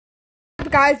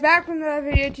guys, back from another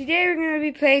video. Today we're going to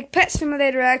be playing Pet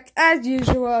Simulator X as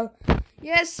usual.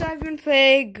 Yes, I've been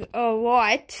playing a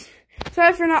lot.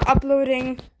 Sorry for not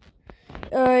uploading.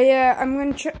 Yeah,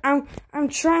 I'm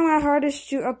trying my hardest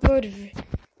to upload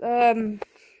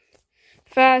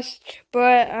fast,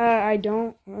 but I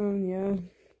don't. Yeah,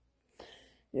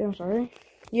 I'm sorry.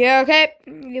 Yeah, okay.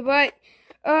 Yeah, but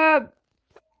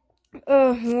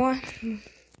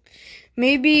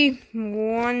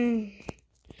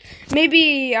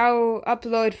maybe I'll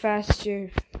upload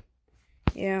faster.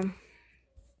 Yeah.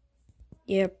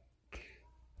 Yep.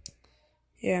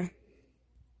 Yeah.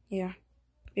 Yeah.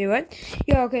 Wait, what?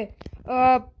 Yeah, okay.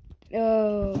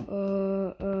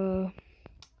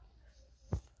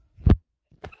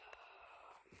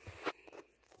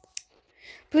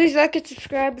 Please like and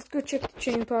subscribe. Let's go check the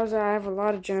chain plaza. I have a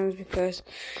lot of gems because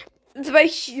it's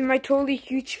my totally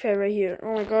huge pet right here.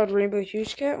 Oh my god, rainbow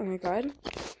huge cat. Oh my god.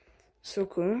 So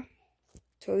cool.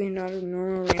 Totally not a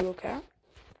normal rainbow cat.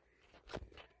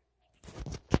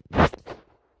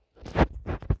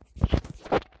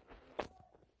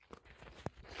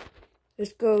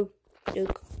 Let's go,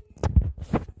 Duke.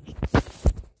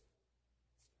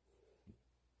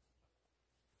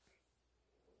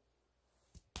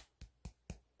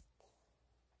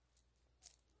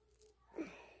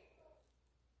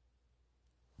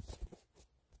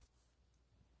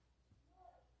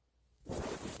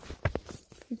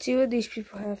 Let's see what these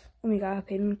people have. Oh my god,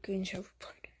 payment green shower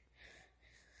part.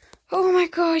 Oh my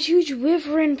god, huge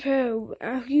wyvern pet,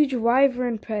 a huge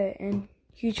wyvern pet, and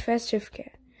huge festive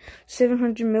cat.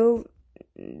 700 mil.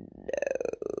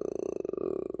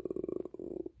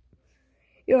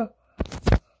 Yeah.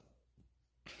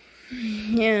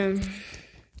 Yeah.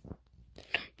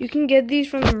 You can get these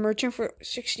from the merchant for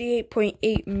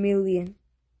 68.8 million.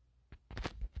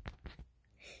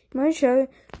 My show.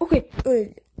 Okay,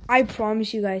 I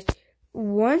promise you guys,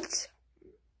 once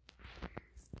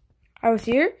I was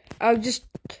here, I was just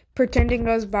pretending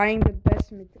I was buying the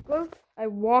best mythical. I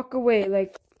walk away,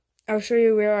 like, I'll show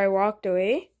you where I walked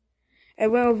away. I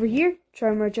went over here,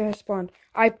 try merchant has spawned.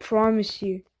 I promise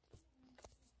you.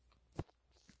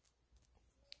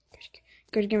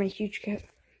 Gotta get my huge cat.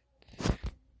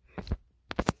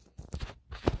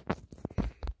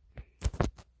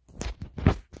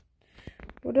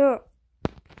 What up?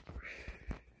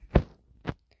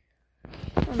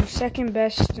 I'm second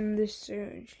best in this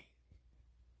surge.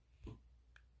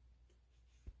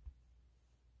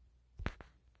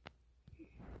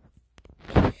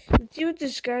 Let's see what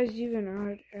this guy's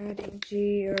even adding.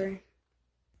 G or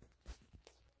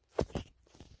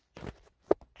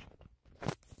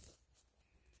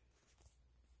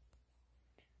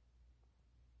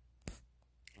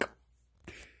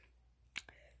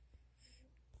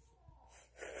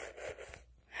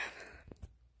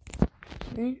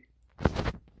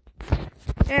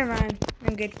never mind,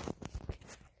 I'm good.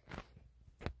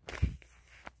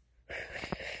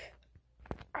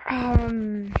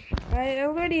 I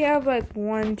already have like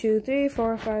 1, 2, 3,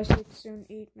 4, 5, 6, 7,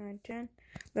 8, 9, 10,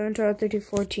 11, 12, 13,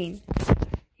 14.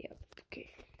 Yep, okay.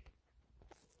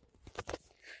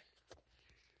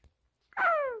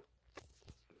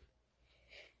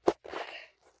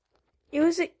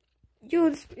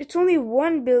 It's only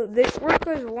 1 billion. This work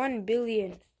was 1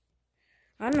 billion.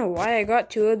 I don't know why I got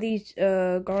 2 of these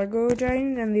gargoyle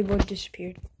giants and they both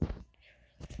disappeared.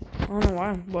 I don't know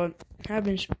why, but it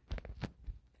happens.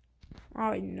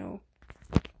 I know.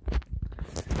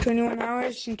 21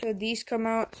 hours until these come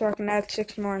out, so I can add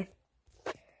 6 more.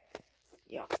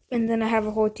 Yeah, and then I have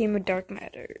a whole team of dark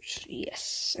matters.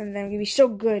 Yes, and then I'm gonna be so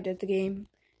good at the game.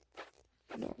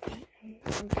 I'm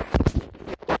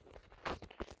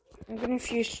gonna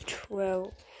fuse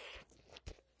 12.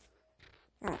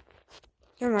 Oh,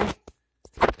 never mind.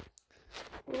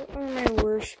 What are my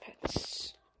worst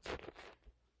pets?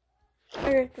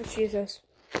 Okay, let's use this.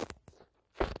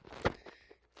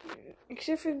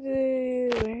 Except for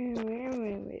the...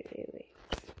 Wait.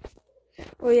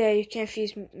 Oh yeah, you can't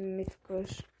fuse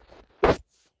mythicals.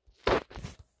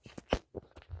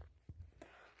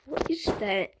 What is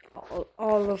that?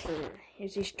 Oliver.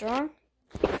 Is he strong?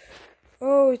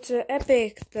 Oh, it's an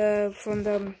epic. From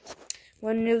the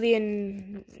 1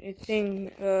 million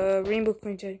thing. Rainbow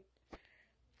Quintet.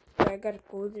 I got a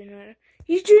golden one.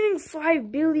 He's doing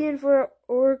 5 billion for an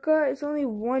orca. It's only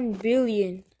 1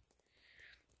 billion.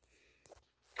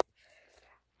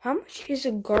 How much is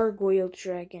a gargoyle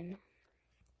dragon?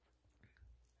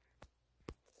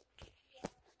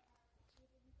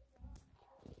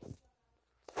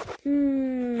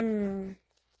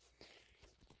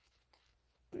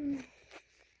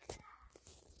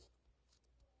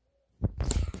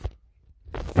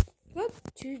 Got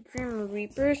 2 Grim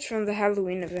Reapers from the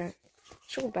Halloween event.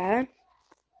 So bad.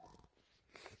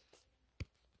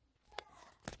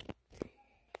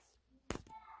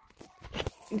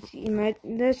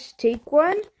 Let's take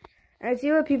one and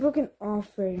see what people can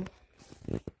offer.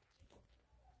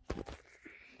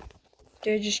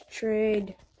 They just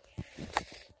trade.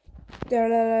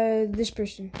 This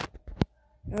person.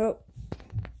 Oh.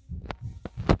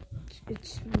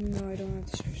 No, I don't want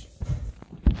this person.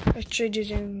 I traded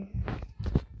him.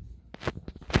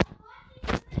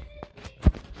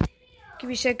 Give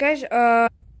me a sec, guys.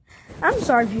 I'm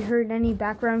sorry if you heard any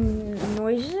background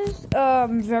noises.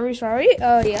 I'm very sorry.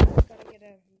 Yeah. Gotta get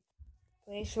a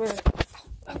place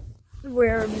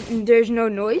where there's no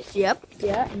noise. Yep.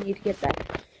 Yeah, I need to get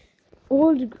that.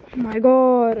 Oh my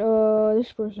god.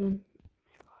 This person.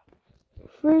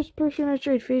 First person I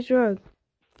trade, Face Rug.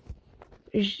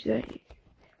 Is that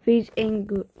Face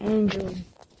Angel?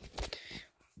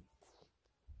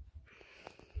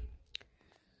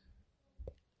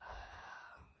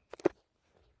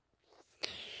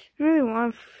 I really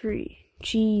want free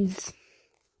cheese.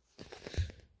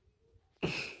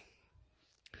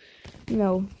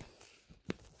 No.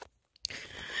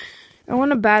 I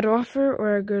want a bad offer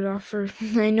or a good offer.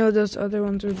 I know those other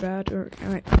ones are bad or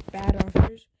bad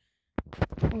offers.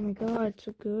 Oh my god, it's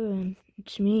so good.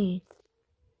 It's me.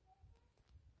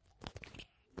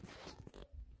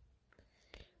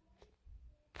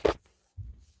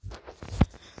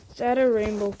 Is that a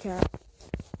rainbow cat?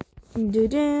 Do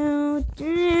do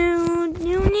do do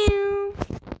do.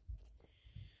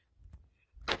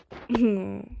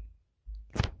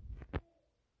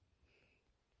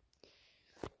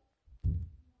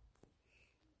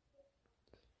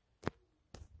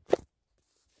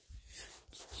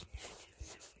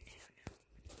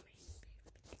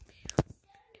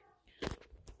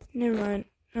 Never mind.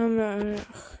 I'm not.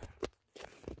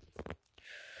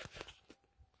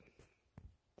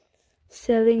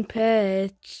 Selling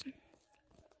pets.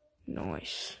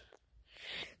 Nice.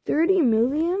 30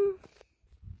 million?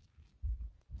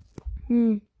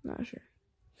 Not sure.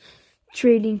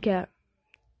 Trading cat.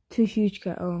 Too huge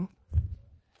cat. Oh.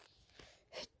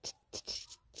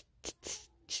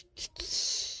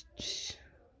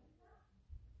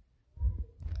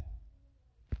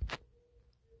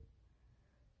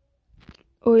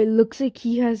 Oh, it looks like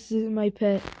he has my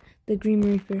pet, the Green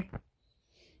Reaper.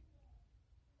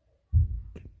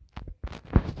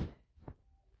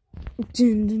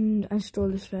 I stole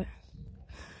this pet.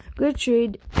 Good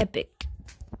trade, epic.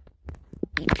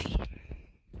 EP.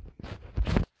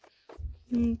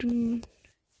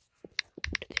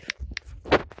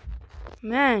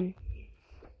 Man.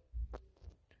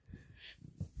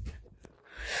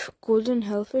 Golden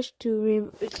hellfish to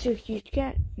huge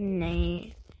cat?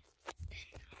 Nah.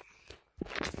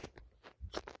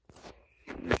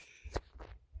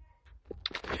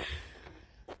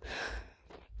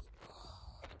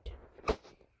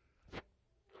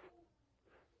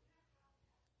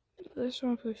 This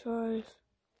 1.5.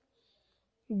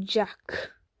 Jack.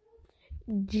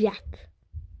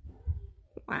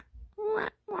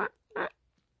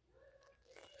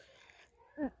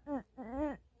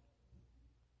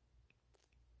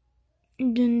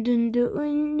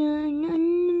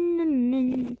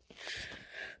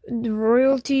 The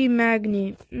royalty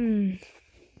magnet.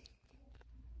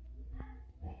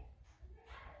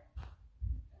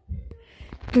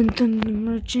 The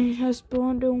merchant has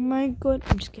spawned. Oh my god.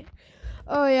 I'm just kidding.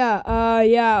 Oh yeah,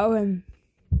 yeah,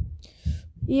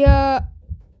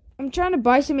 I'm trying to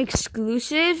buy some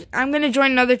exclusive. I'm gonna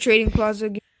join another trading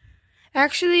plaza.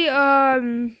 Actually,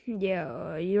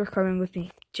 yeah, you're coming with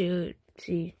me to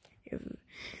see.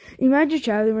 Imagine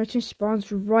Charlie Merchant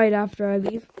spawns right after I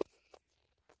leave.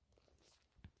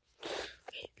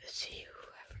 Wait, let's see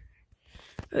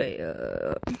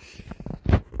whoever.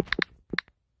 Wait,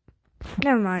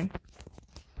 never mind.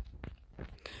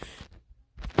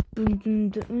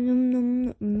 It's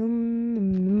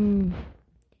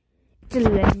a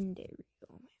legendary.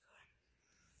 Oh my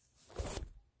god.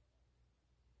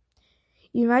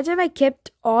 You imagine I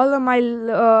kept all of my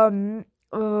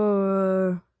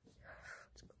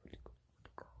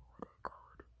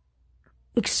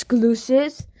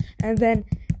exclusives and then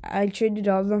I traded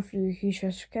all of them for your huge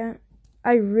treasure cat.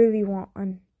 I really want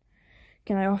one.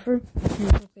 Can I offer? Can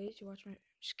you pay to watch my?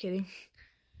 Just kidding.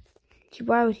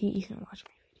 Why would he even watch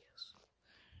my videos?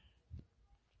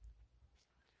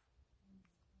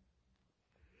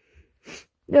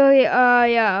 Oh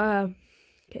yeah,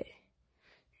 okay.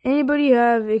 Anybody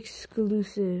have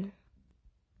exclusive?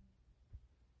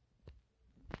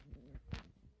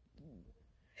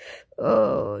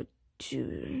 Oh,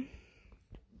 dude.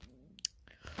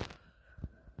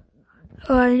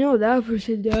 Oh, I know that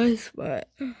person does, but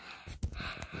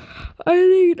I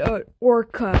think not.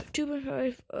 Orca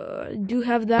 2.5 do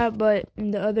have that, but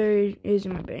the other is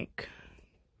in my bank.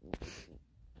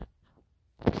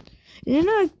 Isn't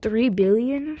it like 3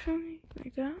 billion or something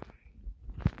like that?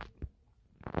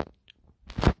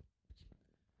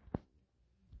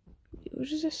 What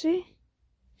does that say?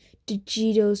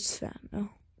 Digito's fan. Oh.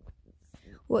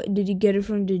 What, did you get it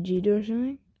from Digito or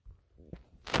something?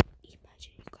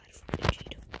 Imagine you got it from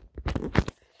Digito.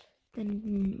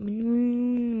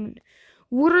 Then,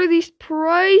 what are these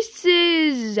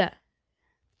prices?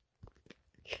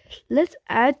 Let's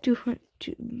add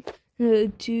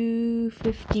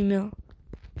 250 mil.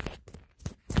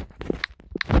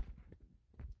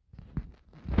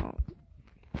 Oh.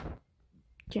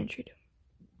 Can't trade him.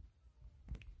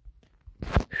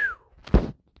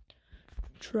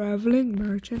 Traveling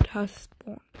merchant has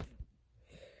spawned.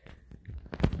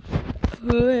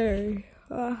 Hey.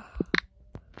 Oh.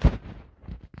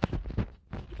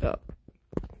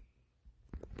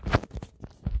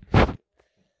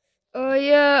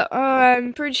 Yeah,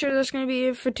 I'm pretty sure that's gonna be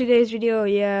it for today's video.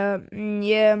 Yeah.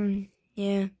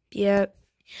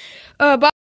 Bye.